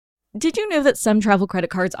Did you know that some travel credit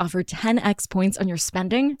cards offer 10x points on your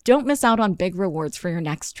spending? Don't miss out on big rewards for your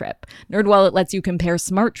next trip. NerdWallet lets you compare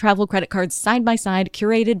smart travel credit cards side by side,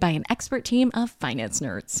 curated by an expert team of finance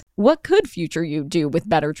nerds. What could future you do with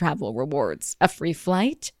better travel rewards? A free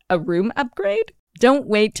flight? A room upgrade? Don't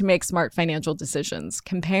wait to make smart financial decisions.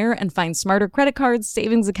 Compare and find smarter credit cards,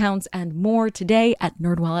 savings accounts, and more today at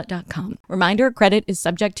nerdwallet.com. Reminder, credit is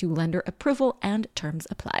subject to lender approval and terms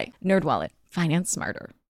apply. NerdWallet. Finance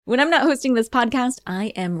smarter. When I'm not hosting this podcast, I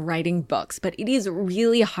am writing books, but it is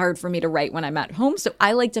really hard for me to write when I'm at home, so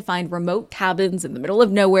I like to find remote cabins in the middle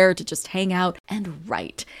of nowhere to just hang out and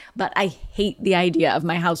write. But I hate the idea of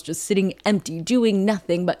my house just sitting empty, doing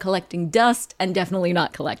nothing but collecting dust and definitely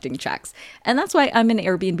not collecting checks. And that's why I'm an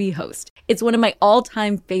Airbnb host. It's one of my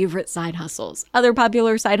all-time favorite side hustles. Other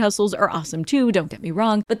popular side hustles are awesome too, don't get me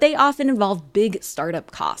wrong, but they often involve big startup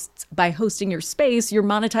costs. By hosting your space, you're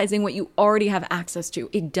monetizing what you already have access to.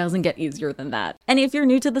 It doesn't get easier than that. And if you're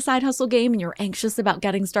new to the side hustle game and you're anxious about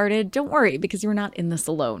getting started, don't worry, because you're not in this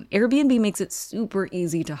alone. Airbnb makes it super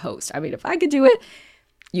easy to host. I mean, if I could do it,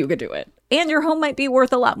 you could do it. And your home might be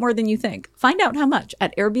worth a lot more than you think. Find out how much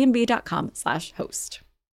at airbnb.com/host.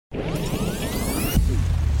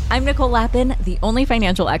 I'm Nicole Lappin, the only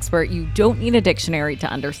financial expert you don't need a dictionary to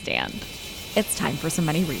understand. It's time for some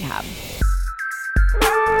money rehab.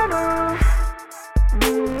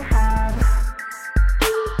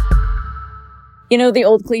 You know, the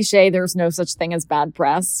old cliche, there's no such thing as bad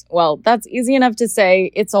press. Well, that's easy enough to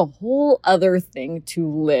say. It's a whole other thing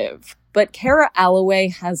to live. But Cara Alloway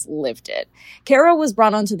has lived it. Cara was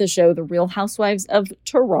brought onto the show The Real Housewives of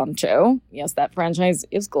Toronto. Yes, that franchise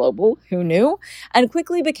is global. Who knew? And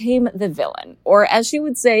quickly became the villain, or as she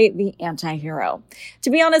would say, the anti-hero. To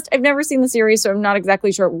be honest, I've never seen the series, so I'm not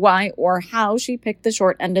exactly sure why or how she picked the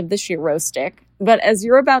short end of the Shiro stick. But as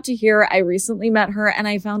you're about to hear, I recently met her and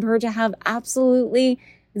I found her to have absolutely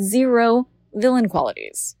zero villain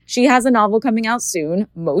qualities. She has a novel coming out soon,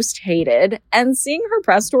 Most Hated, and seeing her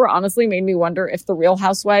press tour honestly made me wonder if The Real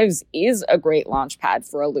Housewives is a great launch pad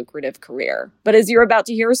for a lucrative career. But as you're about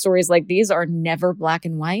to hear, stories like these are never black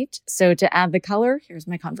and white. So to add the color, here's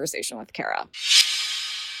my conversation with Cara.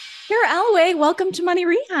 Cara Alloway, welcome to Money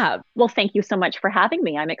Rehab. Well, thank you so much for having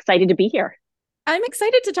me. I'm excited to be here. I'm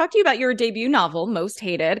excited to talk to you about your debut novel, Most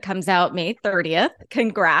Hated, comes out May 30th.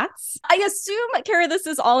 Congrats. I assume, Cara, this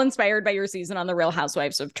is all inspired by your season on The Real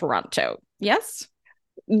Housewives of Toronto. Yes?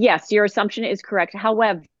 Yes, your assumption is correct.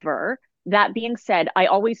 However, that being said, I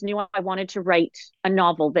always knew I wanted to write a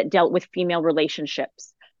novel that dealt with female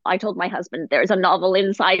relationships. I told my husband, there's a novel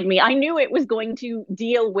inside me. I knew it was going to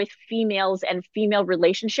deal with females and female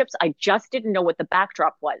relationships. I just didn't know what the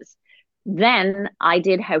backdrop was. Then I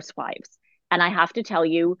did Housewives. And I have to tell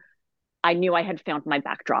you, I knew I had found my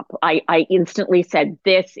backdrop. I instantly said,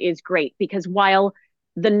 this is great. Because while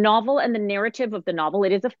the novel and the narrative of the novel,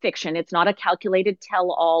 it is a fiction. It's not a calculated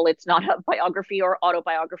tell-all. It's not a biography or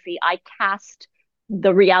autobiography. I cast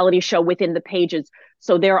the reality show within the pages.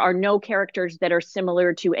 So there are no characters that are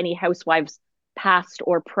similar to any housewives past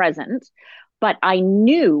or present. But I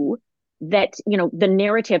knew that, the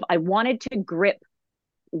narrative, I wanted to grip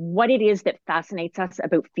what it is that fascinates us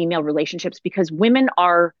about female relationships, because women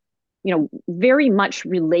are, very much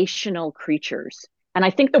relational creatures. And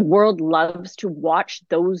I think the world loves to watch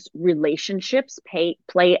those relationships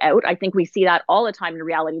play out. I think we see that all the time in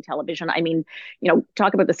reality television. I mean,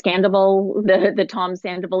 talk about the Sandoval, the Tom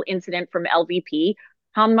Sandoval incident from LVP.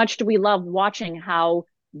 How much do we love watching how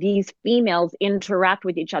these females interact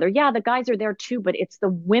with each other? Yeah, the guys are there too, but it's the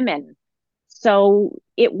women. So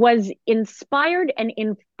it was inspired and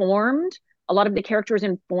informed. A lot of the characters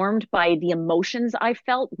informed by the emotions I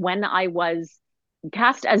felt when I was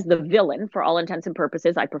cast as the villain. For all intents and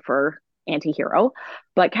purposes, I prefer anti-hero,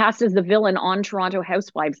 but cast as the villain on Toronto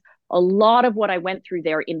Housewives. A lot of what I went through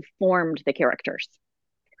there informed the characters.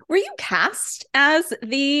 Were you cast as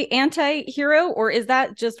the anti-hero, or is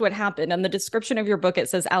that just what happened? In the description of your book, it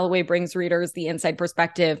says Alloway brings readers the inside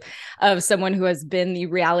perspective of someone who has been the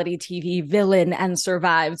reality TV villain and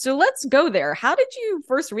survived. So let's go there. How did you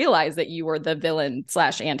first realize that you were the villain /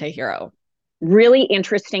 anti-hero? Really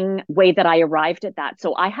interesting way that I arrived at that.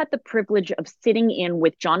 So I had the privilege of sitting in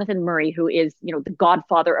with Jonathan Murray, who is, the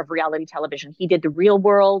godfather of reality television. He did The Real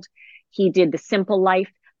World. He did The Simple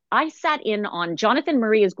Life. I sat in on Jonathan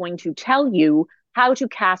Murray is going to tell you how to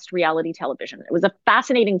cast reality television. It was a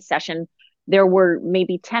fascinating session. There were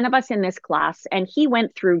maybe 10 of us in this class, and he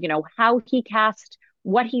went through, how he cast,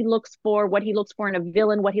 what he looks for in a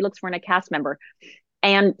villain, what he looks for in a cast member.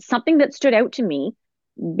 And something that stood out to me,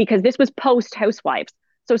 because this was post Housewives.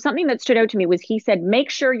 So something that stood out to me was he said, make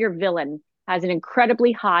sure your villain has an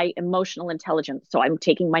incredibly high emotional intelligence. So I'm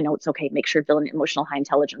taking my notes. Okay, make sure villain, emotional, high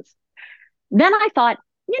intelligence. Then I thought,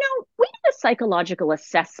 we did a psychological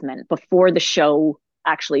assessment before the show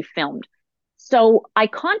actually filmed. So I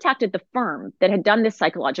contacted the firm that had done this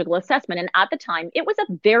psychological assessment. And at the time, it was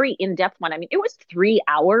a very in depth one. I mean, it was 3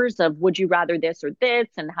 hours of would you rather this or this?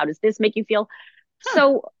 And how does this make you feel? Huh.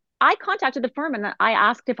 So I contacted the firm and I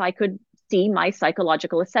asked if I could see my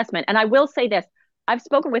psychological assessment. And I will say this, I've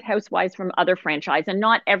spoken with housewives from other franchise, and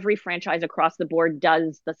not every franchise across the board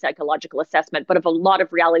does the psychological assessment, but a lot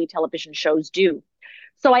of reality television shows do.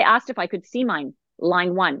 So I asked if I could see mine.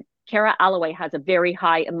 Line one, Cara Alloway has a very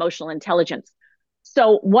high emotional intelligence.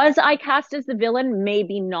 So was I cast as the villain?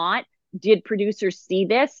 Maybe not. Did producers see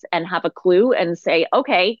this and have a clue and say,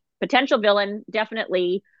 okay, potential villain,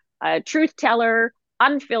 definitely, truth teller,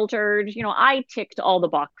 unfiltered. I ticked all the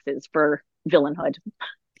boxes for villainhood.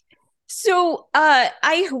 So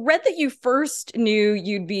I read that you first knew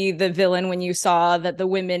you'd be the villain when you saw that the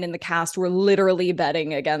women in the cast were literally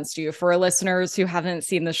betting against you. For listeners who haven't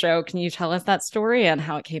seen the show, can you tell us that story and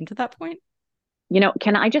how it came to that point?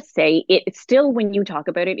 Can I just say it still, when you talk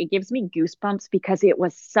about it, it gives me goosebumps because it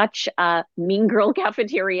was such a Mean Girl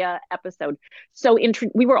cafeteria episode. So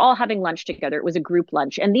we were all having lunch together. It was a group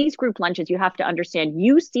lunch. And these group lunches, you have to understand,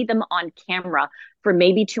 you see them on camera for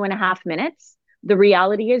maybe 2.5 minutes. The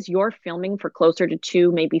reality is you're filming for closer to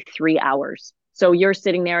 2, maybe 3 hours. So you're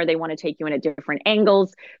sitting there, they want to take you in at different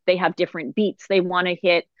angles. They have different beats they want to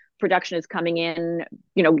hit. Production is coming in,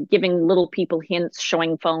 giving little people hints,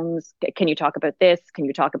 showing phones. Can you talk about this? Can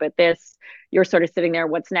you talk about this? You're sort of sitting there.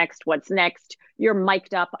 What's next? What's next? You're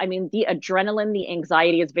mic'd up. I mean, the adrenaline, the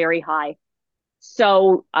anxiety is very high.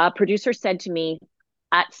 So a producer said to me,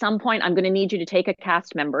 at some point, I'm going to need you to take a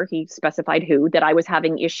cast member. He specified who that I was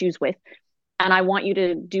having issues with. And I want you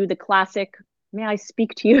to do the classic, may I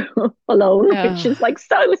speak to you alone, which is like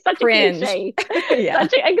such cringe. A cliche. Yeah.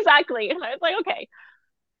 Exactly. And I was like, okay.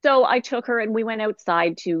 So I took her and we went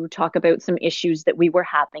outside to talk about some issues that we were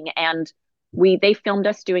having. And they filmed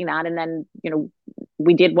us doing that. And then,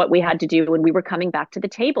 we did what we had to do and we were coming back to the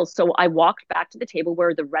table. So I walked back to the table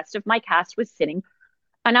where the rest of my cast was sitting.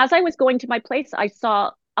 And as I was going to my place, I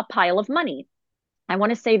saw a pile of money. I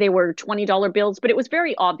want to say they were $20 bills, but it was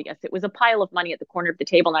very obvious. It was a pile of money at the corner of the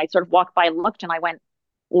table. And I sort of walked by and looked and I went,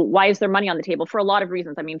 well, why is there money on the table? For a lot of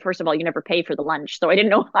reasons. I mean, first of all, you never pay for the lunch. So I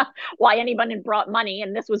didn't know why anyone had brought money.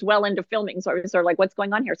 And this was well into filming. So I was sort of like, what's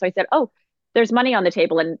going on here? So I said, oh, there's money on the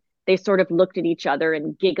table. And they sort of looked at each other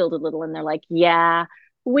and giggled a little. And they're like, yeah,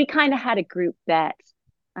 we kind of had a group bet.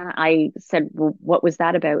 And I said, well, what was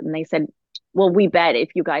that about? And they said, well, we bet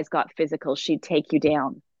if you guys got physical, she'd take you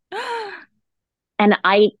down. And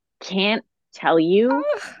I can't tell you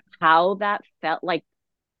how that felt. Like,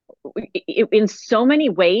 in so many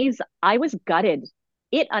ways, I was gutted.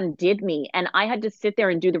 It undid me. And I had to sit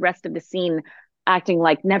there and do the rest of the scene acting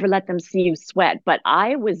like never let them see you sweat. But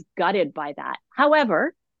I was gutted by that.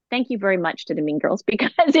 However, thank you very much to the Mean Girls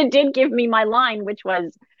because it did give me my line, which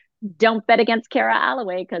was, don't bet against Cara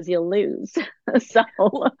Alloway because you'll lose. So,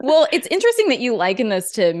 well, it's interesting that you liken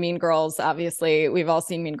this to Mean Girls. Obviously, we've all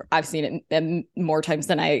seen Mean Girls. I've seen it more times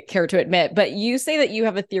than I care to admit. But you say that you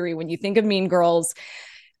have a theory when you think of Mean Girls.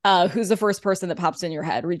 Who's the first person that pops in your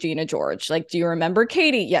head? Regina George. Like, do you remember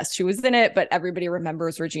Katie? Yes, she was in it, but everybody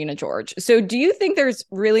remembers Regina George. So do you think there's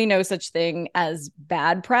really no such thing as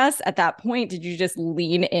bad press at that point? Did you just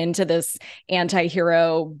lean into this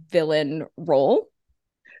anti-hero villain role?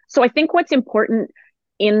 So I think what's important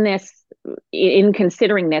in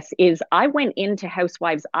considering this is I went into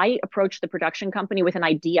Housewives. I approached the production company with an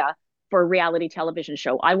idea for a reality television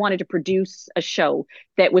show. I wanted to produce a show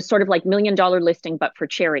that was sort of like $1 Million Listing, but for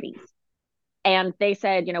charities. And they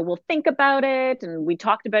said, we'll think about it. And we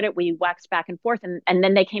talked about it. We waxed back and forth. And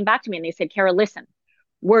then they came back to me and they said, Cara, listen,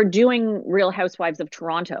 we're doing Real Housewives of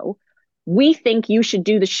Toronto. We think you should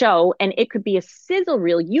do the show and it could be a sizzle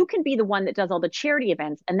reel. You can be the one that does all the charity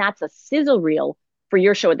events. And that's a sizzle reel for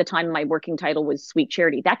your show. At the time, my working title was Sweet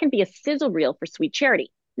Charity. That can be a sizzle reel for Sweet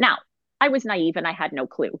Charity. Now, I was naive and I had no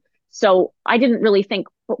clue. So I didn't really think,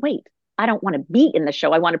 but wait, I don't want to be in the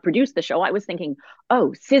show. I want to produce the show. I was thinking,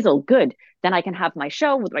 oh, sizzle, good. Then I can have my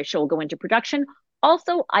show. My show will go into production.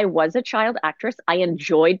 Also, I was a child actress. I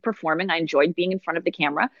enjoyed performing. I enjoyed being in front of the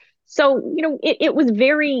camera. So, it was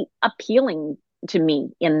very appealing to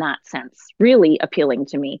me in that sense, really appealing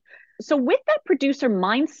to me. So with that producer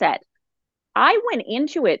mindset, I went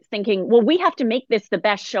into it thinking, well, we have to make this the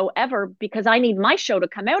best show ever because I need my show to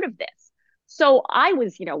come out of this. So I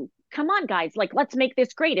was, come on, guys, like, let's make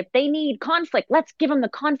this great. If they need conflict, let's give them the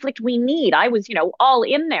conflict we need. I was, all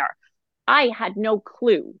in there. I had no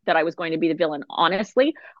clue that I was going to be the villain.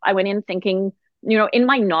 Honestly, I went in thinking, in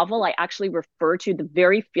my novel, I actually refer to the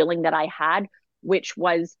very feeling that I had, which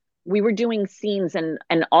was we were doing scenes and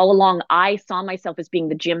all along I saw myself as being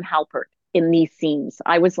the Jim Halpert in these scenes.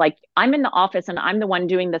 I was like, I'm in the office and I'm the one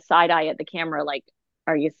doing the side eye at the camera, like,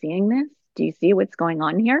 are you seeing this? Do you see what's going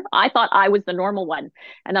on here? I thought I was the normal one.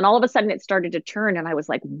 And then all of a sudden it started to turn and I was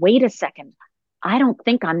like, wait a second. I don't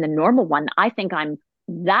think I'm the normal one. I think I'm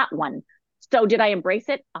that one. So did I embrace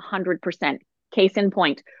it? 100%. Case in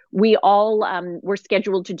point, we all were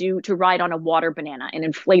scheduled to ride on a water banana, an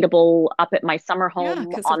inflatable up at my summer Yeah, home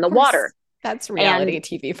because on of the course water. that's reality And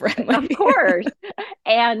TV friendly. of course,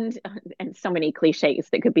 and so many cliches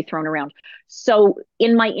that could be thrown around. So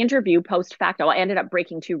in my interview post facto, I ended up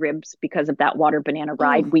breaking two ribs because of that water banana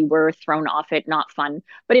ride. Oh, We were thrown off it, not fun.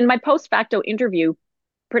 But in my post facto interview,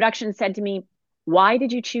 production said to me, why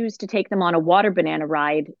did you choose to take them on a water banana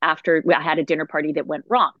ride after I had a dinner party that went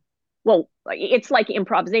wrong? Well, it's like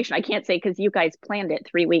improvisation. I can't say because you guys planned it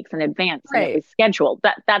 3 weeks in advance and it right. was scheduled.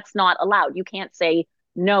 That's not allowed. You can't say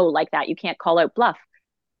no like that. You can't call out bluff.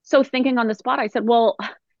 So thinking on the spot, I said, well,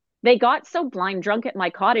 they got so blind drunk at my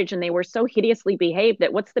cottage and they were so hideously behaved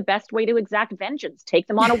that what's the best way to exact vengeance? Take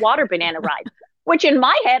them on a water banana ride. Which in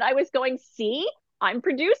my head, I was going, see, I'm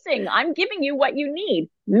producing, I'm giving you what you need.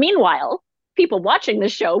 Meanwhile, people watching the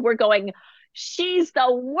show were going, she's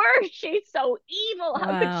the worst. She's so evil.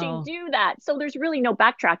 How could she Wow. do that? So there's really no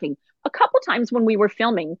backtracking. A couple times when we were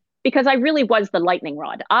filming, because I really was the lightning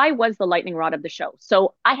rod, I was the lightning rod of the show.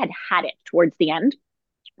 So I had it towards the end.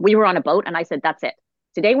 We were on a boat and I said, that's it.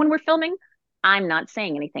 Today, when we're filming, I'm not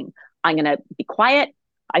saying anything. I'm going to be quiet.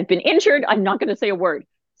 I've been injured. I'm not going to say a word.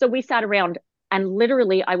 So we sat around and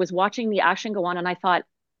literally I was watching the action go on and I thought,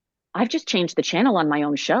 I've just changed the channel on my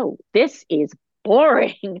own show. This is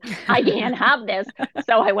boring. I can't have this.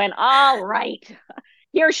 So I went, all right,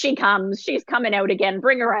 here she comes. She's coming out again.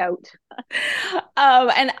 Bring her out.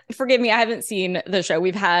 And forgive me, I haven't seen the show.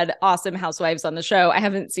 We've had awesome housewives on the show. I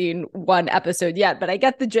haven't seen one episode yet, but I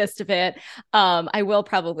get the gist of it. I will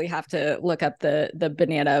probably have to look up the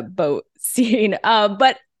banana boat scene.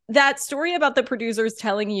 But that story about the producers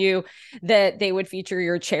telling you that they would feature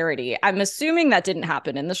your charity, I'm assuming that didn't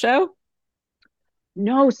happen in the show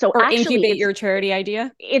No, so or actually incubate your charity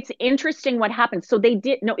idea. it's interesting what happened. So it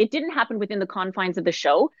didn't happen within the confines of the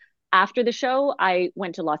show. After the show, I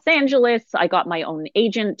went to Los Angeles. I got my own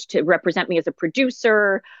agent to represent me as a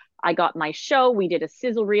producer. I got my show. We did a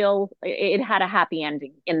sizzle reel. It had a happy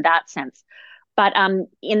ending in that sense. But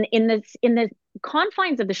in the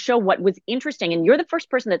confines of the show, what was interesting, and you're the first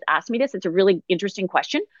person that's asked me this, it's a really interesting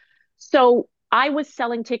question. So I was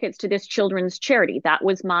selling tickets to this children's charity. That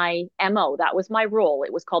was my MO. That was my role.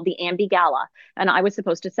 It was called the Ambi Gala. And I was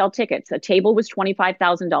supposed to sell tickets. A table was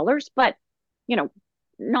 $25,000, but you know,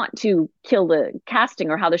 not to kill the casting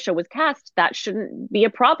or how the show was cast, that shouldn't be a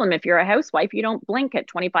problem. If you're a housewife, you don't blink at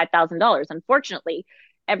 $25,000. Unfortunately,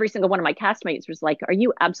 every single one of my castmates was like, are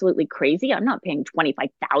you absolutely crazy? I'm not paying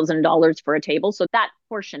 $25,000 for a table. So that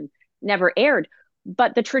portion never aired.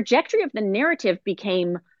 But the trajectory of the narrative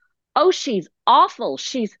became, oh, she's awful.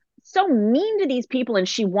 She's so mean to these people and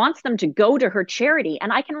she wants them to go to her charity.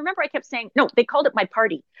 And I can remember I kept saying, no, they called it my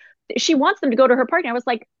party. She wants them to go to her party. And I was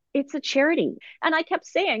like, it's a charity. And I kept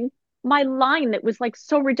saying my line that was like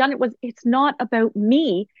so redundant was, it's not about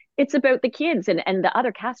me. It's about the kids. And the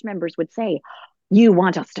other cast members would say, you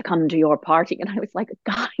want us to come to your party. And I was like,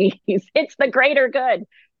 guys, it's the greater good.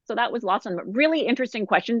 So that was lost on them. Really interesting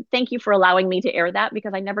question. Thank you for allowing me to air that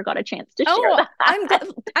because I never got a chance to share Oh, that.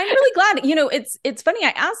 I'm really glad. You know, it's funny I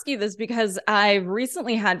ask you this because I've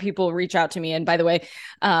recently had people reach out to me. And by the way,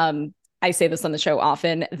 I say this on the show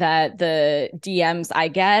often that the DMs I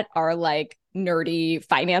get are like nerdy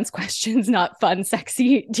finance questions, not fun,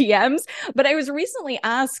 sexy DMs. But I was recently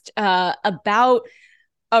asked about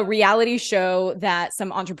a reality show that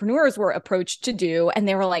some entrepreneurs were approached to do. And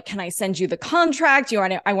they were like, can I send you the contract?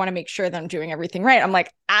 I want to make sure that I'm doing everything right. I'm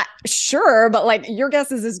like, sure. But like, your guess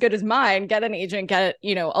is as good as mine. Get an agent, get,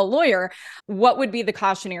 a lawyer. What would be the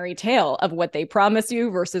cautionary tale of what they promise you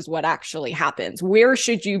versus what actually happens? Where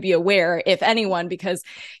should you be aware, if anyone, because,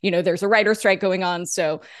 there's a writer's strike going on.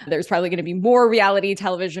 So there's probably going to be more reality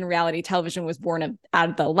television. Reality television was born out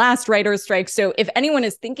of the last writer's strike. So if anyone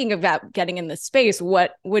is thinking about getting in this space,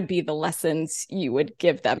 what would be the lessons you would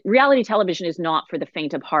give them? Reality television is not for the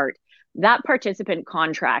faint of heart. That participant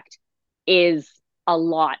contract is a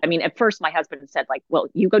lot. I mean, at first my husband said like, well,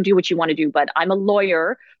 you go do what you want to do, but I'm a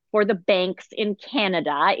lawyer for the banks in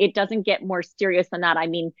Canada. It doesn't get more serious than that. I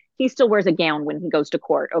mean, he still wears a gown when he goes to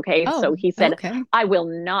court. Okay. So Oh, he said, okay. I will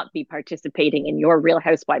not be participating in your Real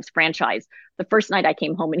Housewives franchise. The first night I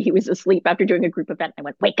came home and he was asleep after doing a group event, I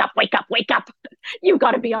went, wake up, wake up, wake up. You've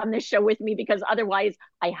got to be on this show with me because otherwise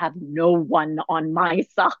I have no one on my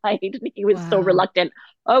side. He was so Wow. reluctant.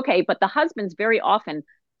 Okay. But the husbands very often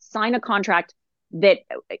sign a contract that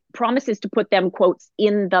promises to put them, quotes,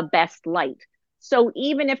 in the best light. So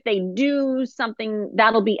even if they do something,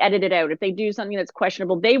 that'll be edited out. If they do something that's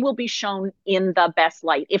questionable, they will be shown in the best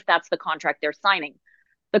light if that's the contract they're signing.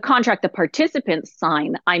 The contract the participants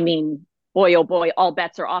sign, I mean, boy, oh boy, all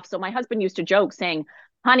bets are off. So my husband used to joke saying,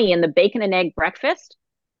 honey, in the bacon and egg breakfast,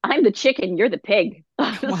 I'm the chicken, you're the pig.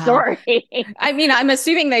 Wow. Sorry. I mean, I'm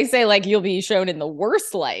assuming they say like you'll be shown in the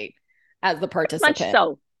worst light as the Much participant.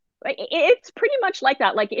 so. It's pretty much like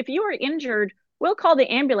that. Like if you are injured, we'll call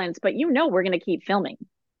the ambulance, but you know we're going to keep filming.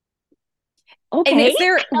 And Okay.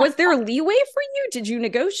 was there leeway for you? Did you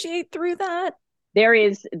negotiate through that? There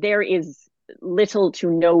is little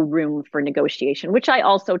to no room for negotiation, which I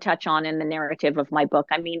also touch on in the narrative of my book.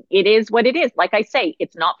 I mean, it is what it is. Like I say,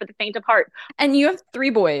 it's not for the faint of heart. And you have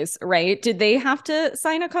three boys, right? Did they have to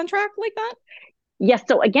sign a contract like that? Yes.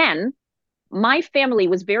 So again, my family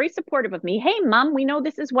was very supportive of me. Hey, mom, we know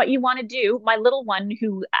this is what you want to do. My little one,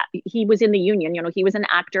 who he was in the union, he was an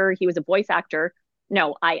actor, he was a voice actor.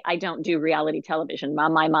 No, I don't do reality television,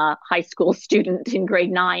 mom. I'm a high school student in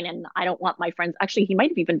grade 9, and I don't want my friends. Actually, he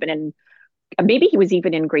might have even been in, maybe he was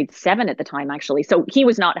even in grade 7 at the time, actually. So he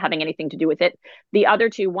was not having anything to do with it. The other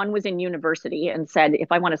two, one was in university and said,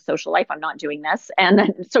 if I want a social life, I'm not doing this. And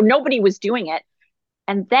then, so nobody was doing it.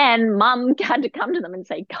 And then mom had to come to them and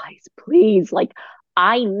say, guys, please, like,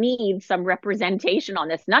 I need some representation on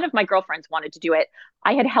this. None of my girlfriends wanted to do it.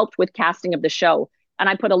 I had helped with casting of the show and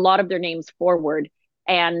I put a lot of their names forward.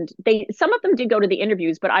 And some of them did go to the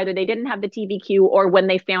interviews, but either they didn't have the TVQ or when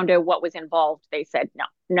they found out what was involved, they said, no,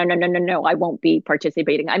 no, no, no, no, no, I won't be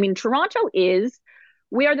participating. I mean,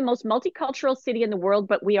 we are the most multicultural city in the world,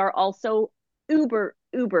 but we are also uber,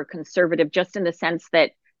 uber conservative, just in the sense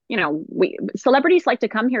that we celebrities like to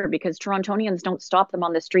come here because Torontonians don't stop them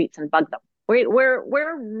on the streets and bug them.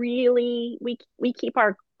 We're really we keep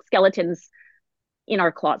our skeletons in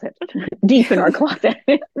our closet, deep in our closet.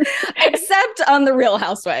 Except on the Real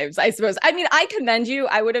Housewives, I suppose. I mean, I commend you.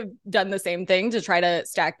 I would have done the same thing to try to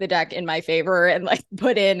stack the deck in my favor and like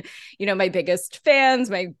put in, my biggest fans,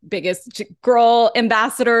 my biggest girl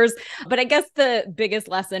ambassadors. But I guess the biggest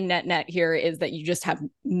lesson net here is that you just have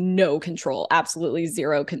no control, absolutely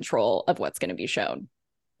zero control of what's going to be shown.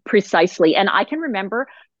 Precisely. And I can remember,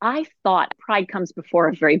 I thought pride comes before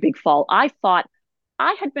a very big fall. I thought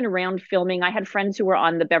I had been around filming. I had friends who were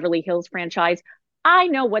on the Beverly Hills franchise. I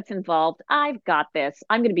know what's involved. I've got this.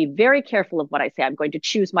 I'm going to be very careful of what I say. I'm going to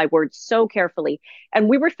choose my words so carefully. And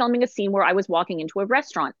we were filming a scene where I was walking into a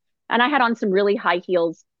restaurant and I had on some really high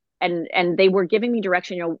heels, and they were giving me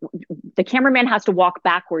direction. The cameraman has to walk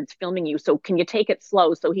backwards filming you. So can you take it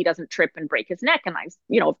slow so he doesn't trip and break his neck? And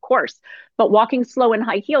of course, but walking slow in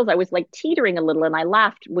high heels, I was like teetering a little. And I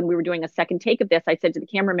laughed when we were doing a second take of this. I said to the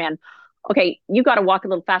cameraman, okay, you got to walk a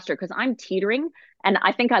little faster because I'm teetering and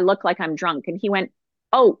I think I look like I'm drunk. And he went,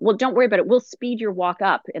 oh, well, don't worry about it. We'll speed your walk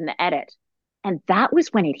up in the edit. And that was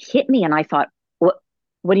when it hit me. And I thought,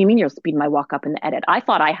 what do you mean you'll speed my walk up in the edit? I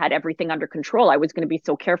thought I had everything under control. I was going to be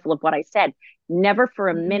so careful of what I said. Never for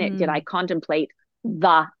a minute did I contemplate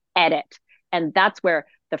the edit. And that's where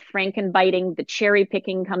the frankenbiting, the cherry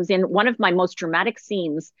picking comes in. One of my most dramatic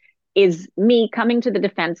scenes is me coming to the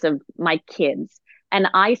defense of my kids. And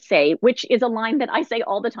I say, which is a line that I say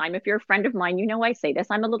all the time. If you're a friend of mine, I say this.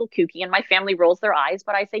 I'm a little kooky and my family rolls their eyes,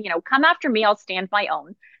 but I say, come after me, I'll stand my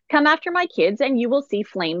own. Come after my kids and you will see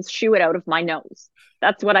flames shoot out of my nose.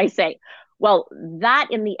 That's what I say. Well, that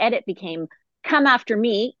in the edit became, come after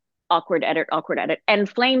me, awkward edit, and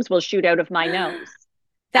flames will shoot out of my nose.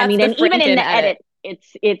 That's and even in the edit,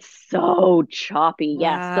 it's so choppy. Wow.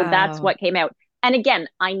 Yes. So that's what came out. And again,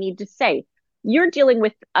 I need to say, you're dealing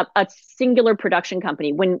with a singular production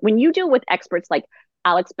company. When you deal with experts like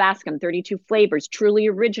Alex Bascom, 32 Flavors, Truly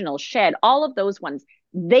Original, Shed, all of those ones,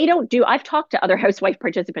 I've talked to other housewife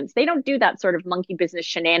participants. They don't do that sort of monkey business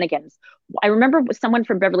shenanigans. I remember someone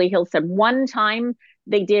from Beverly Hills said one time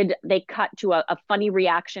they cut to a funny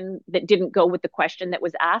reaction that didn't go with the question that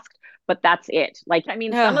was asked, but that's it.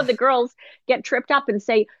 Some of the girls get tripped up and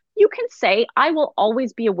say, you can say, I will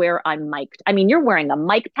always be aware I'm mic'd. You're wearing a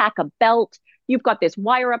mic pack, a belt. You've got this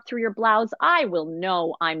wire up through your blouse. I will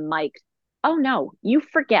know I'm mic'd. Oh no, you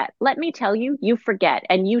forget. Let me tell you, you forget.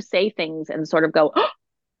 And you say things and sort of go,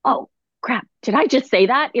 oh crap, did I just say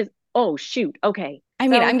that? Oh shoot, okay. I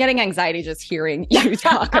mean, I'm getting anxiety just hearing you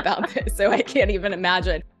talk about this, so I can't even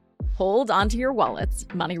imagine. Hold onto your wallets.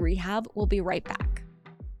 Money Rehab will be right back.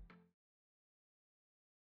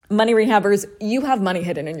 Money Rehabbers, you have money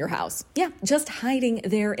hidden in your house. Yeah, just hiding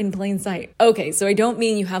there in plain sight. Okay, so I don't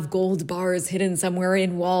mean you have gold bars hidden somewhere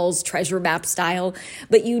in walls, treasure map style,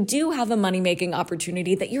 but you do have a money-making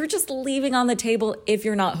opportunity that you're just leaving on the table if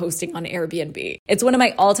you're not hosting on Airbnb. It's one of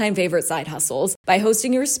my all-time favorite side hustles. By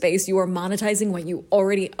hosting your space, you are monetizing what you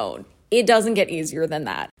already own. It doesn't get easier than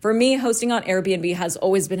that. For me, hosting on Airbnb has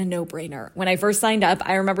always been a no-brainer. When I first signed up,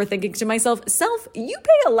 I remember thinking to myself, Self, you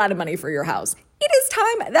pay a lot of money for your house. It is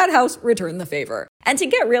time that house returned the favor. And to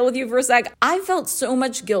get real with you for a sec, I felt so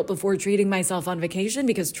much guilt before treating myself on vacation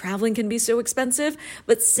because traveling can be so expensive.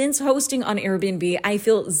 But since hosting on Airbnb, I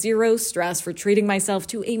feel zero stress for treating myself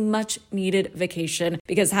to a much needed vacation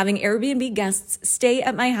because having Airbnb guests stay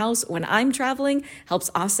at my house when I'm traveling helps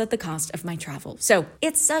offset the cost of my travel. So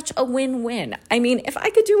it's such a win-win. I mean, if I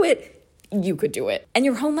could do it, you could do it. And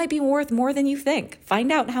your home might be worth more than you think.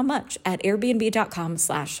 Find out how much at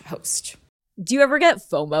airbnb.com/host. Do you ever get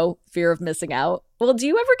FOMO, fear of missing out? Well, do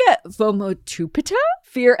you ever get FOMO-tupita,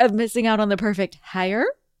 fear of missing out on the perfect hire?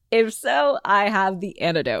 If so, I have the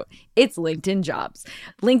antidote. It's LinkedIn Jobs.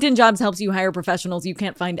 LinkedIn Jobs helps you hire professionals you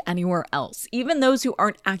can't find anywhere else, even those who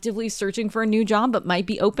aren't actively searching for a new job but might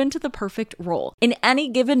be open to the perfect role. In any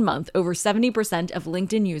given month, over 70% of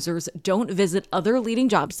LinkedIn users don't visit other leading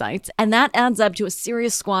job sites, and that adds up to a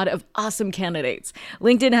serious squad of awesome candidates.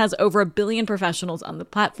 LinkedIn has over 1 billion professionals on the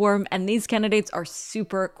platform, and these candidates are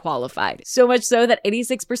super qualified. So much so that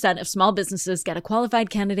 86% of small businesses get a qualified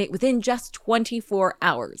candidate within just 24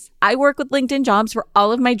 hours. I work with LinkedIn Jobs for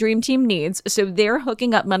all of my dream team needs, so they're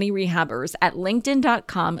hooking up Money Rehabbers at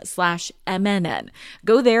linkedin.com/MNN.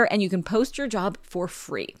 Go there and you can post your job for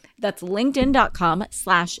free. That's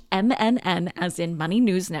linkedin.com/MNN, as in Money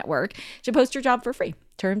News Network, to post your job for free.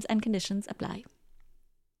 Terms and conditions apply.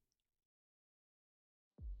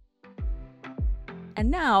 And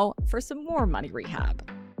now for some more money rehab.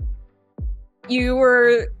 You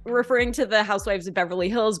were referring to the Housewives of Beverly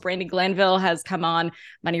Hills. Brandi Glanville has come on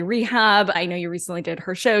Money Rehab. I know you recently did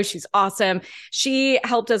her show. She's awesome. She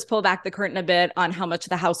helped us pull back the curtain a bit on how much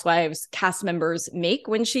the Housewives cast members make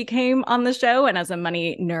when she came on the show. And as a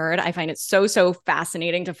money nerd, I find it so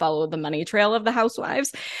fascinating to follow the money trail of the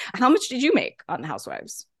Housewives. How much did you make on the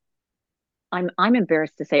Housewives? I'm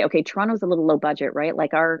embarrassed to say, okay, Toronto's a little low budget, right?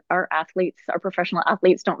 Like our athletes, our professional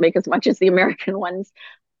athletes don't make as much as the American ones.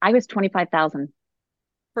 I was 25,000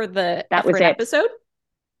 for the that was an episode.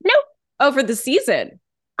 No. Oh, for the season.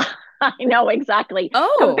 I know, exactly.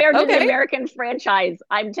 Oh, compared to the American franchise,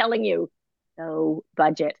 I'm telling you, no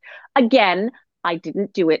budget. Again, I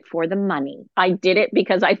didn't do it for the money. I did it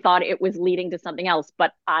because I thought it was leading to something else.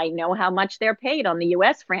 But I know how much they're paid on the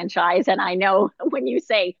US franchise. And I know when you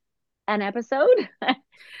say an episode,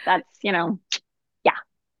 that's, yeah.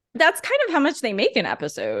 That's kind of how much they make an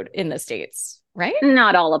episode in the States, right?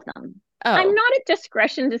 Not all of them. Oh. I'm not at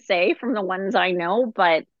discretion to say from the ones I know,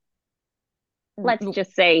 but let's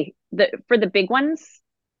just say for the big ones,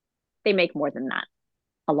 they make more than that.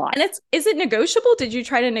 A lot. And is it negotiable? Did you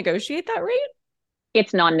try to negotiate that rate?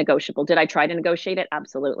 It's non-negotiable. Did I try to negotiate it?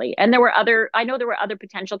 Absolutely. And I know there were other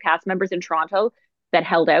potential cast members in Toronto that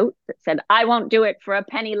held out, that said, I won't do it for a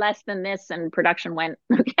penny less than this. And production went,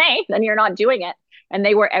 okay, then you're not doing it. And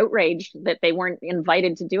they were outraged that they weren't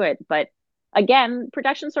invited to do it. But again,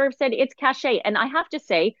 production sort of said it's cachet. And I have to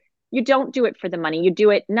say, you don't do it for the money. You do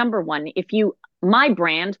it, number one, my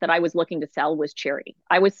brand that I was looking to sell was charity.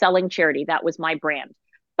 I was selling charity. That was my brand.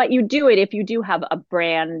 But you do it if you do have a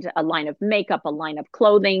brand, a line of makeup, a line of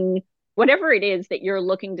clothing, whatever it is that you're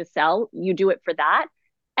looking to sell, you do it for that.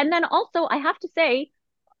 And then also, I have to say,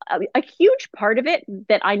 a huge part of it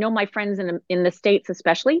that I know my friends in the States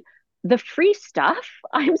especially, the free stuff,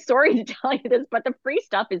 I'm sorry to tell you this, but the free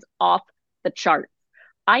stuff is off the charts.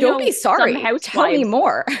 Don't be sorry. Tell me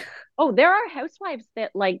more. Oh, there are housewives that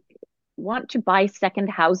want to buy second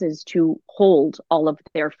houses to hold all of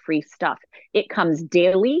their free stuff. It comes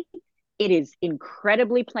daily. It is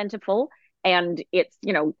incredibly plentiful. And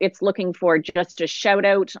it's looking for just a shout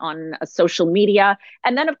out on a social media.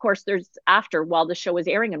 And then, of course, while the show is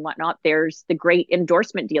airing and whatnot, there's the great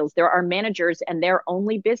endorsement deals. There are managers and their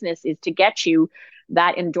only business is to get you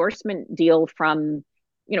that endorsement deal from,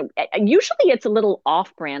 usually it's a little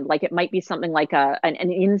off brand. Like it might be something like an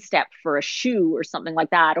instep for a shoe or something like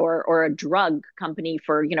that, or a drug company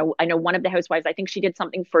for, I know one of the housewives, I think she did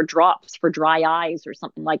something for drops for dry eyes or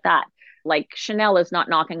something like that. Like Chanel is not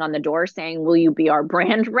knocking on the door saying, will you be our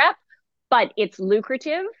brand rep? But it's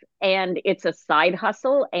lucrative and it's a side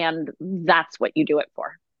hustle, and that's what you do it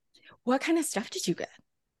for. What kind of stuff did you get?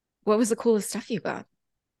 What was the coolest stuff you got?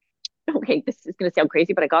 Okay, this is going to sound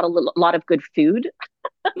crazy, but I got a lot of good food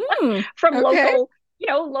from Okay.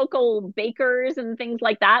 local bakers and things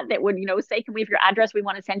like that that would, say, can we have your address? We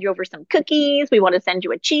want to send you over some cookies. We want to send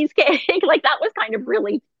you a cheesecake. Like that was kind of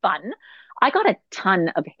really fun. I got a ton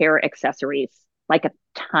of hair accessories, like a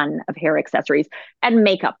ton of hair accessories and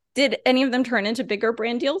makeup. Did any of them turn into bigger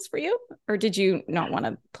brand deals for you? Or did you not want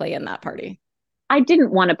to play in that party? I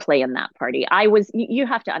didn't want to play in that party. You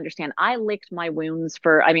have to understand, I licked my wounds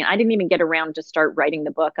I mean, I didn't even get around to start writing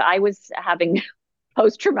the book. I was having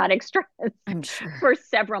post-traumatic stress I'm sure. for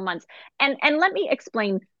several months. And let me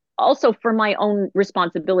explain also for my own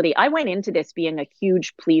responsibility. I went into this being a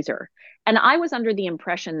huge pleaser. And I was under the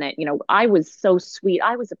impression that, I was so sweet.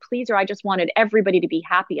 I was a pleaser. I just wanted everybody to be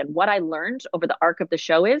happy. And what I learned over the arc of the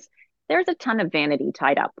show is there's a ton of vanity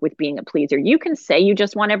tied up with being a pleaser. You can say you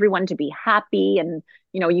just want everyone to be happy and,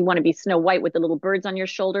 you want to be Snow White with the little birds on your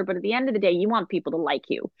shoulder. But at the end of the day, you want people to like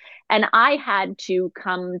you. And I had to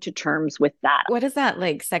come to terms with that. What is that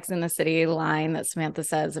like Sex in the City line that Samantha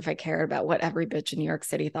says, if I cared about what every bitch in New York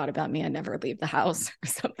City thought about me, I'd never leave the house or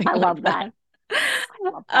something? I love that. I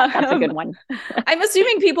love that. That's a good one. I'm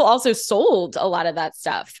assuming people also sold a lot of that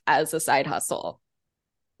stuff as a side hustle.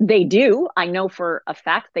 They do. I know for a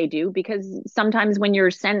fact they do, because sometimes when you're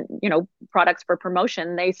sent, products for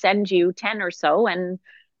promotion, they send you 10 or so, and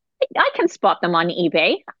I can spot them on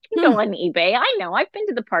eBay. I can go on eBay. I know. I've been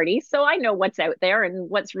to the party, so I know what's out there and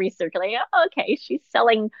what's recirculating. Okay, she's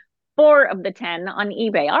selling 4 of the 10 on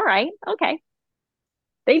eBay. All right. Okay.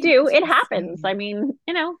 They do. It happens. I mean,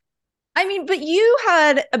 but you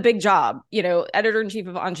had a big job, editor-in-chief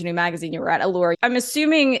of Ingenue magazine. You were at Allure. I'm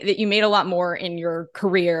assuming that you made a lot more in your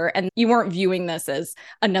career and you weren't viewing this as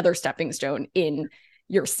another stepping stone in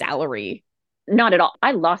your salary. Not at all.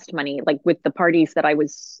 I lost money, like with the parties that I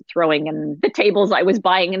was throwing and the tables I was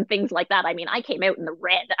buying and things like that. I mean, I came out in the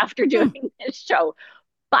red after doing this show.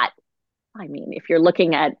 But I mean, if you're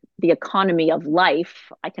looking at the economy of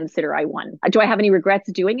life, I consider I won. Do I have any regrets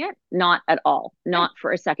doing it? Not at all. Not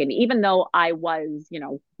for a second. Even though I was,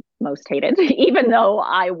 most hated, even though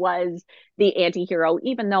I was the anti-hero,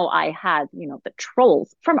 even though I had, the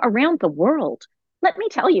trolls from around the world. Let me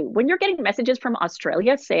tell you, when you're getting messages from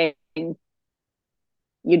Australia saying,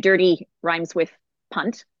 you dirty rhymes with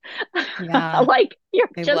punt. Yeah. Like, you're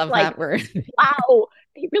I just love like, that word. wow,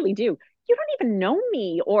 they really do. You don't even know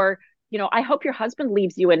me. Or, I hope your husband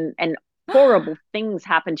leaves you and horrible things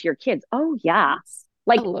happen to your kids. Oh, yeah.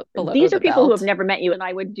 Like, these are people who have never met you. And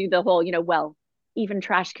I would do the whole, well, even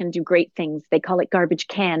trash can do great things. They call it garbage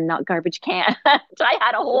can, not garbage can. I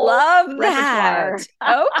had a whole love repertoire.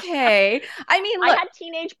 That. Okay. I mean, look, I had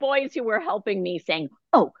teenage boys who were helping me saying,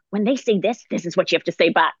 oh, when they say this, this is what you have to say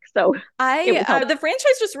back. So the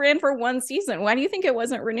franchise just ran for 1 season. Why do you think it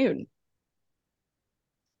wasn't renewed?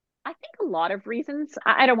 I think a lot of reasons.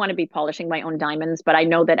 I don't want to be polishing my own diamonds, but I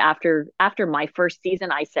know that after my first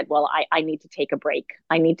season, I said, well, I need to take a break.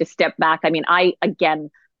 I need to step back. I mean, I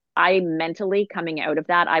mentally coming out of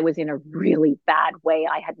that, I was in a really bad way.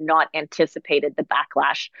 I had not anticipated the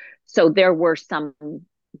backlash. So there were some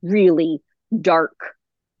really dark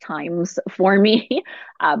times for me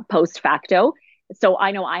post facto. So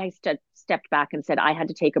I know I stepped back and said I had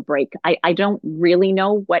to take a break. I don't really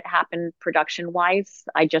know what happened production wise.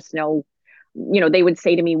 I just know, they would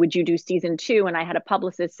say to me, would you do season 2? And I had a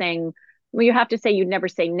publicist saying, well, you have to say you'd never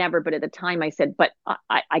say never. But at the time I said, but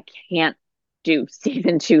I can't do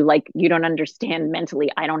season 2. Like, you don't understand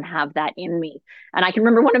mentally. I don't have that in me. And I can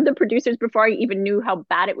remember one of the producers, before I even knew how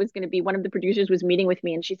bad it was going to be, one of the producers was meeting with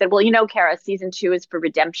me and she said, well, Kara, season 2 is for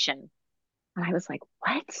redemption. And I was like,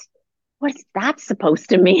 what is that supposed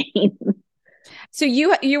to mean? So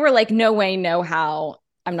you were like, no way, no how.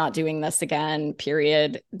 I'm not doing this again,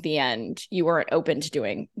 period. The end. You weren't open to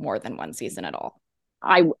doing more than 1 season at all.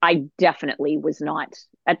 I definitely was not.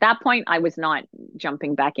 At that point, I was not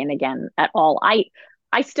jumping back in again at all.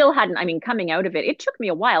 I still hadn't, coming out of it, it took me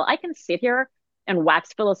a while. I can sit here and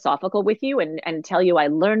wax philosophical with you and tell you I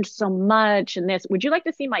learned so much and this. Would you like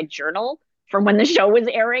to see my journal from when the show was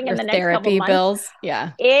airing in the next couple months? Bills?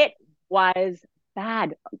 Yeah. It was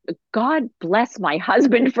bad. God bless my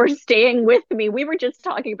husband for staying with me. We were just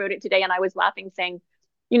talking about it today and I was laughing saying,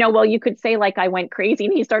 well, you could say like I went crazy,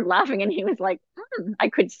 and he started laughing and he was like, I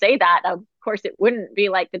could say that. Of course, it wouldn't be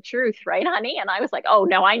like the truth, right, honey? And I was like, oh,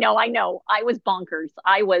 no, I know. I was bonkers.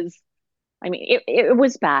 It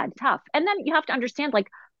was bad, tough. And then you have to understand, like,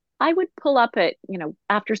 I would pull up at,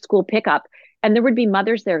 after school pickup, and there would be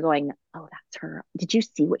mothers there going, "Oh, that's her. Did you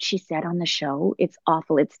see what she said on the show? It's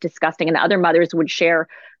awful. It's disgusting." And the other mothers would share,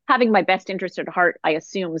 having my best interest at heart, I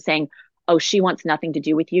assume, saying, "Oh, she wants nothing to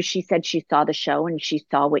do with you. She said she saw the show and she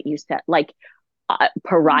saw what you said." Like,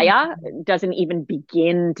 pariah doesn't even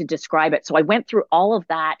begin to describe it. So I went through all of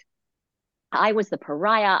that. I was the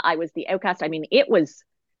pariah. I was the outcast. I mean, it was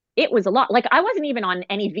a lot. Like, I wasn't even on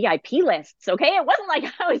any VIP lists. Okay. It wasn't like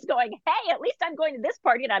I was going, "Hey, at least I'm going to this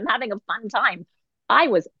party and I'm having a fun time." I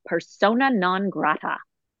was persona non grata.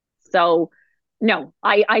 So no,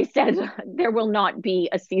 I said there will not be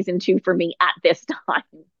a season 2 for me at this time.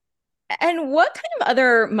 And what kind of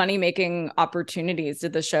other money-making opportunities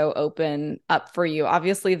did the show open up for you?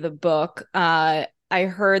 Obviously, the book. I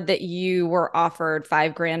heard that you were offered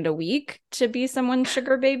 $5,000 a week to be someone's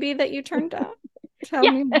sugar baby that you turned down. Tell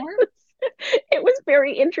Yeah, me more. it was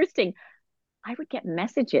very interesting. I would get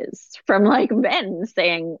messages from like men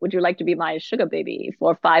saying, "Would you like to be my sugar baby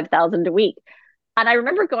for 5,000 a week?" And I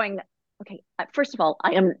remember going, "Okay, first of all,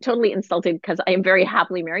 I am totally insulted because I am very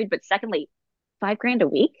happily married. But secondly, 5 grand a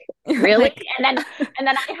week? Really?" Like, And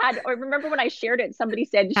then I remember when I shared it, somebody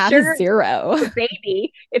said, add a "Sugar zero.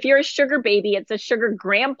 baby. If you're a sugar baby, it's a sugar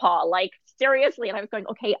grandpa." Like, seriously. And I was going,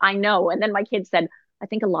 "Okay, I know." And then my kids said, "I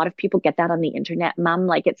think a lot of people get that on the internet, Mom.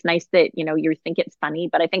 Like, it's nice that, you think it's funny,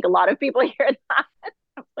 but I think a lot of people hear that."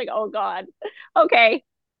 I was like, "Oh God. Okay."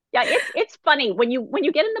 Yeah, it's funny when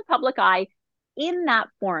you get in the public eye in that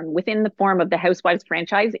form, within the form of the Housewives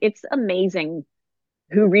franchise, it's amazing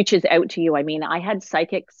who reaches out to you. I mean, I had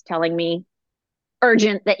psychics telling me,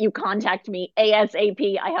 "Urgent that you contact me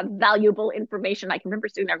ASAP. I have valuable information." I can remember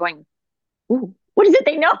sitting there going, "Ooh, what is it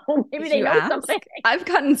they know?" Maybe Did they you know ask? something. I've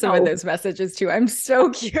gotten some of No, those messages too. I'm so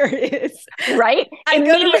curious. right? I go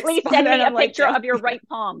to Immediately respond send and me a I'm like, picture yes. of your right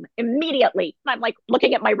palm. Immediately. And I'm like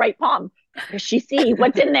looking at my right palm. What does she see?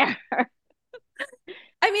 What's in there?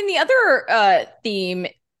 I mean, the other theme,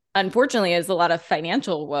 unfortunately, is a lot of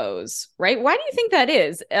financial woes, right? Why do you think that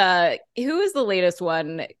is? Who is the latest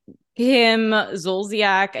one? Kim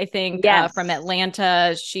Zolciak, I think, from Yes.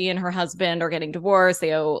 Atlanta. She and her husband are getting divorced.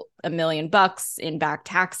 They owe $1 million in back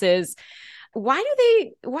taxes. Why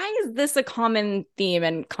is this a common theme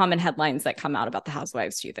and common headlines that come out about the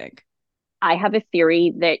housewives, do you think? I have a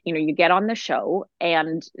theory that, you get on the show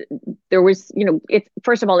and there was, it's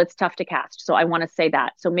first of all, it's tough to cast. So I want to say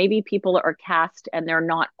that. So maybe people are cast and they're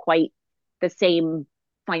not quite the same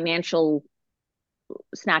financial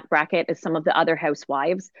snack bracket as some of the other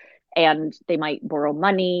housewives, and they might borrow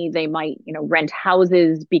money, they might, rent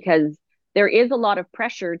houses, because there is a lot of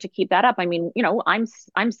pressure to keep that up. I mean,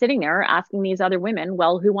 I'm sitting there asking these other women,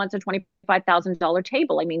 "Well, who wants a $25,000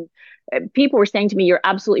 table?" I mean, people were saying to me, "You're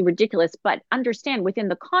absolutely ridiculous." But understand, within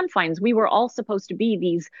the confines, we were all supposed to be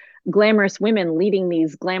these glamorous women leading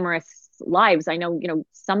these glamorous lives. I know,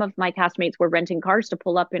 some of my castmates were renting cars to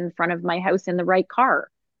pull up in front of my house in the right car.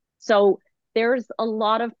 So there's a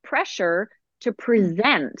lot of pressure to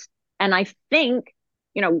present. And I think,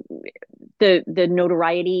 you know, the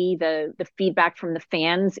notoriety, the feedback from the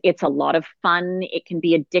fans, it's a lot of fun. It can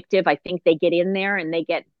be addictive. I think they get in there and they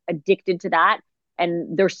get addicted to that.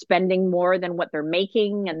 And they're spending more than what they're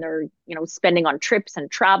making, and they're, spending on trips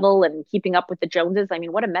and travel and keeping up with the Joneses. I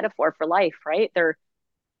mean, what a metaphor for life, right? They're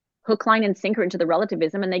hook, line, and sinker into the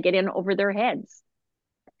relativism, and they get in over their heads.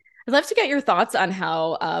 I'd love to get your thoughts on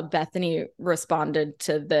how Bethany responded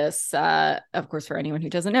to this. Of course, for anyone who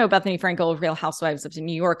doesn't know, Bethany Frankel, Real Housewives of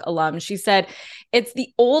New York alum, she said, "It's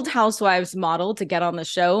the old housewives model to get on the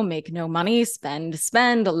show, make no money, spend,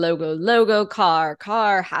 logo,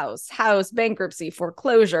 car, house, bankruptcy,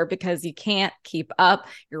 foreclosure, because you can't keep up.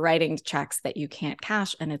 You're writing checks that you can't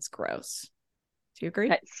cash, and it's gross." Do you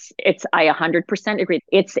agree? I 100% agree.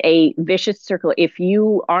 It's a vicious circle. If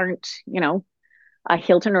you aren't, a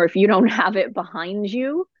Hilton, or if you don't have it behind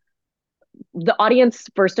you, the audience,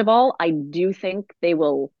 first of all, I do think they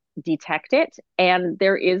will detect it. And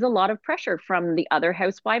there is a lot of pressure from the other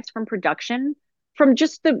housewives, from production, from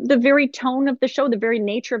just the very tone of the show, the very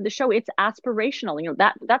nature of the show. It's aspirational.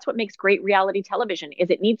 That's what makes great reality television.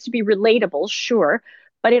 Is it needs to be relatable, sure,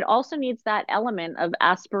 but it also needs that element of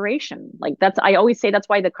aspiration. Like, I always say that's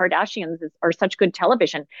why the Kardashians are such good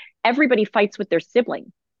television. Everybody fights with their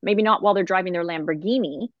sibling, maybe not while they're driving their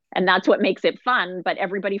Lamborghini, and that's what makes it fun, but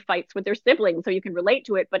everybody fights with their siblings, so you can relate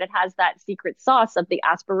to it, but it has that secret sauce of the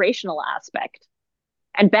aspirational aspect.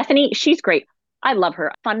 And Bethany, she's great. I love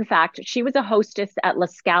her. Fun fact, she was a hostess at La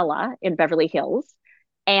Scala in Beverly Hills,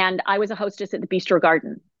 and I was a hostess at the Bistro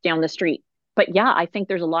Garden down the street. But yeah, I think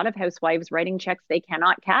there's a lot of housewives writing checks they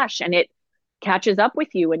cannot cash, and it catches up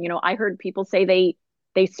with you. And I heard people say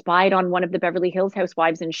they spied on one of the Beverly Hills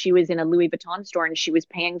housewives, and she was in a Louis Vuitton store and she was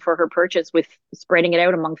paying for her purchase with spreading it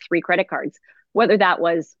out among 3 credit cards. Whether that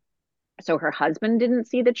was so her husband didn't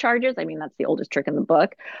see the charges, I mean, that's the oldest trick in the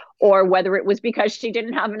book, or whether it was because she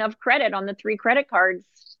didn't have enough credit on the 3 credit cards,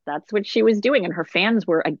 that's what she was doing. And her fans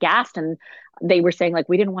were aghast, and they were saying, like,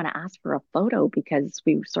 we didn't want to ask for a photo because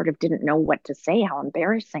we sort of didn't know what to say. How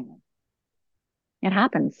embarrassing. It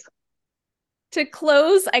happens. To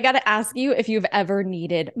close, I got to ask you if you've ever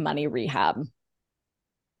needed money rehab.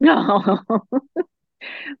 No.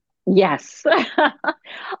 Yes.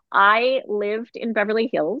 I lived in Beverly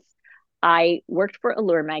Hills. I worked for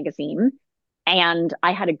Allure magazine, and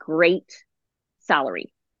I had a great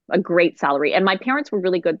salary. And my parents were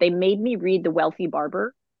really good. They made me read The Wealthy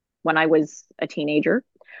Barber when I was a teenager.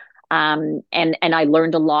 And I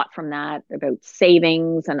learned a lot from that about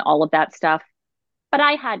savings and all of that stuff. But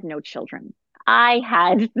I had no children. I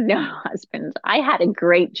had no husband. I had a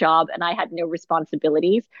great job and I had no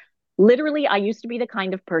responsibilities. Literally, I used to be the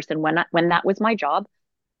kind of person when that was my job,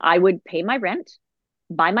 I would pay my rent,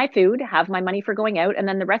 buy my food, have my money for going out, and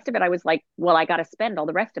then the rest of it I was like, well, I got to spend all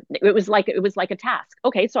the rest of it. It was like a task.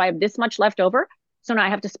 Okay, so I have this much left over, so now I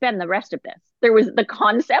have to spend the rest of this. There was the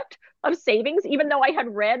concept of savings, even though I had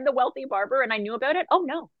read The Wealthy Barber and I knew about it. Oh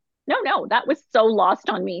no, that was so lost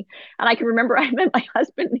on me. And I can remember I met my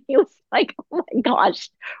husband and he was like, oh my gosh,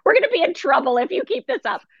 we're going to be in trouble if you keep this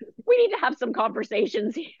up. We need to have some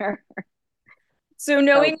conversations here. So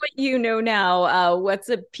knowing what you know now, what's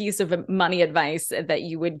a piece of money advice that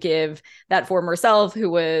you would give that former self who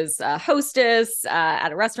was a hostess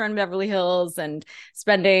at a restaurant in Beverly Hills and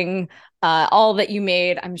spending all that you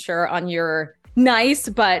made, I'm sure, on your nice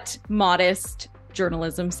but modest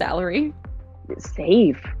journalism salary?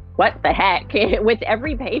 Save. What the heck? With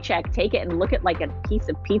every paycheck, take it and look at like a piece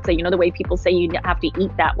of pizza. You know, the way people say you have to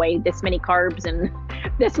eat that way, this many carbs and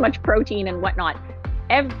this much protein and whatnot.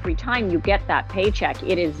 Every time you get that paycheck,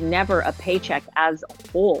 it is never a paycheck as a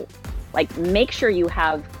whole. Like, make sure you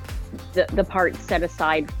have the part set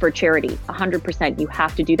aside for charity. 100%. You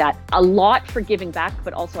have to do that. A lot for giving back,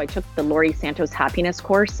 but also I took the Laurie Santos happiness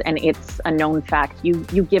course, and it's a known fact. You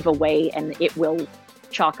give away and it will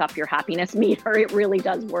chalk up your happiness meter. It really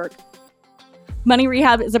does work. Money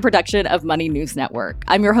Rehab is a production of Money News Network.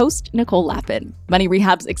 I'm your host, Nicole Lappin. Money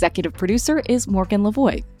Rehab's executive producer is Morgan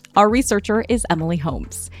Lavoie. Our researcher is Emily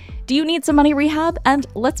Holmes. Do you need some money rehab? And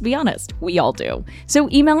let's be honest, we all do. So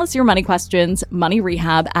email us your money questions,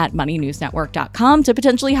 moneyrehab@moneynewsnetwork.com, to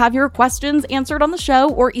potentially have your questions answered on the show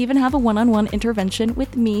or even have a one-on-one intervention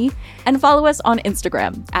with me. And follow us on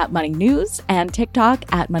Instagram @moneynews and TikTok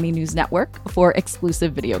 @moneynewsnetwork for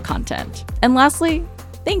exclusive video content. And lastly,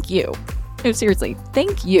 thank you. No, seriously,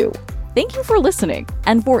 thank you. Thank you for listening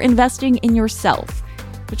and for investing in yourself,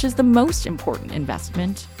 which is the most important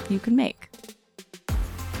investment you can make.